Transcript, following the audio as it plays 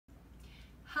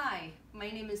Hi, my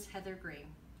name is Heather Green.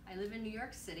 I live in New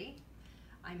York City.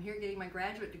 I'm here getting my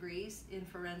graduate degrees in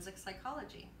forensic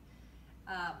psychology.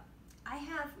 I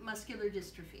have muscular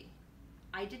dystrophy.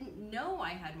 I didn't know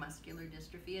I had muscular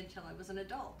dystrophy until I was an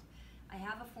adult. I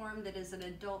have a form that is an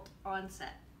adult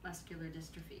onset muscular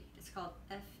dystrophy. It's called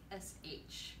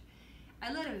FSH.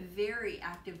 I led a very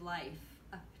active life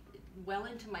well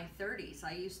into my 30s.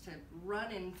 I used to run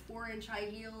in 4-inch high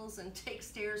heels and take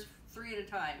stairs 3 at a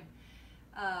time.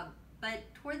 But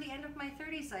toward the end of my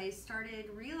 30s, I started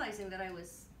realizing that I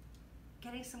was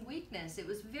getting some weakness. It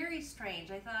was very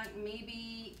strange. I thought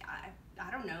maybe,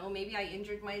 I don't know, maybe I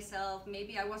injured myself,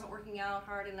 maybe I wasn't working out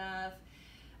hard enough.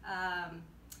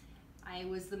 I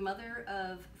was the mother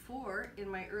of 4 in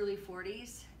my early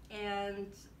 40s, and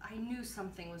I knew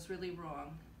something was really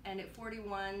wrong. And at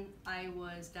 41, I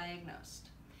was diagnosed.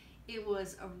 It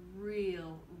was a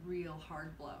real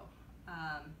hard blow.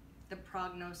 The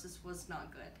prognosis was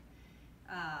not good.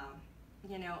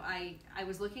 You know, I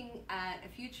was looking at a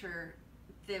future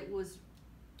that was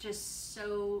just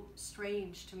so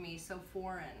strange to me, so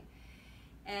foreign.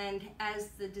 And as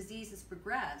the disease has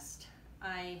progressed,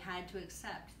 I had to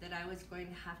accept that I was going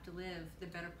to have to live the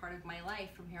better part of my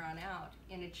life from here on out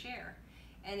in a chair.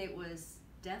 And it was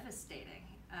devastating.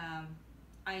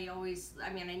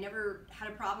 I never had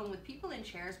a problem with people in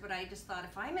chairs, but I just thought,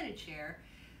 if I'm in a chair,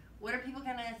 what are people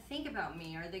going to think about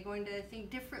me? Are they going to think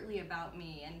differently about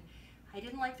me? And I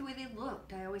didn't like the way they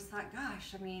looked. I always thought,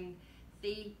 gosh, I mean,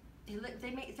 they're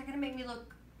going to make me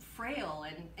look frail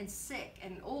and sick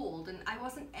and old, and I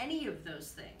wasn't any of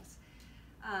those things.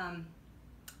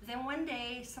 Then one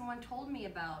day, someone told me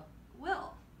about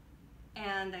WHILL,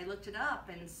 and I looked it up,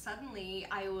 and suddenly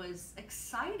I was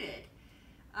excited.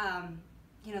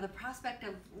 You know, the prospect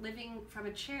of living from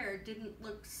a chair didn't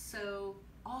look so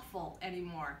awful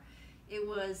anymore. It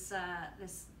was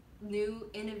this new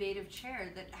innovative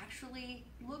chair that actually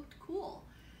looked cool.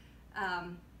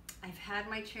 I've had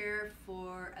my chair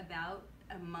for about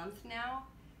a month now,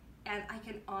 and I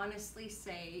can honestly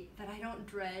say that I don't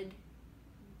dread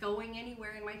going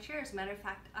anywhere in my chair. As a matter of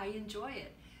fact, I enjoy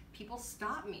it. People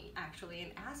stop me actually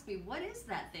and ask me, what is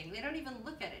that thing? They don't even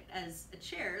look at it as a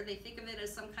chair. They think of it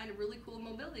as some kind of really cool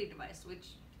mobility device, which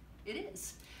it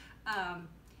is.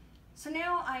 So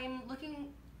now I'm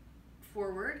looking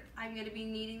forward. I'm going to be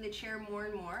needing the chair more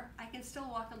and more. I can still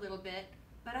walk a little bit,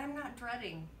 but I'm not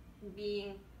dreading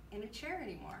being in a chair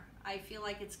anymore. I feel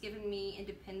like it's given me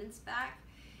independence back.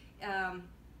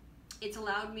 It's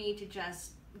allowed me to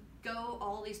just go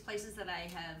all these places that I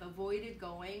have avoided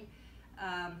going.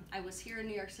 I was here in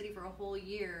New York City for a whole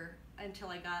year until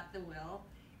I got the WHILL,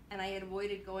 and I had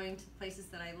avoided going to places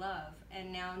that I love,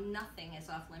 and now nothing is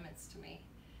off limits to me.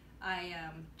 I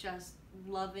am just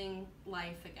loving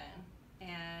life again,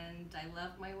 and I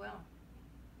love my WHILL.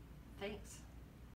 Thanks.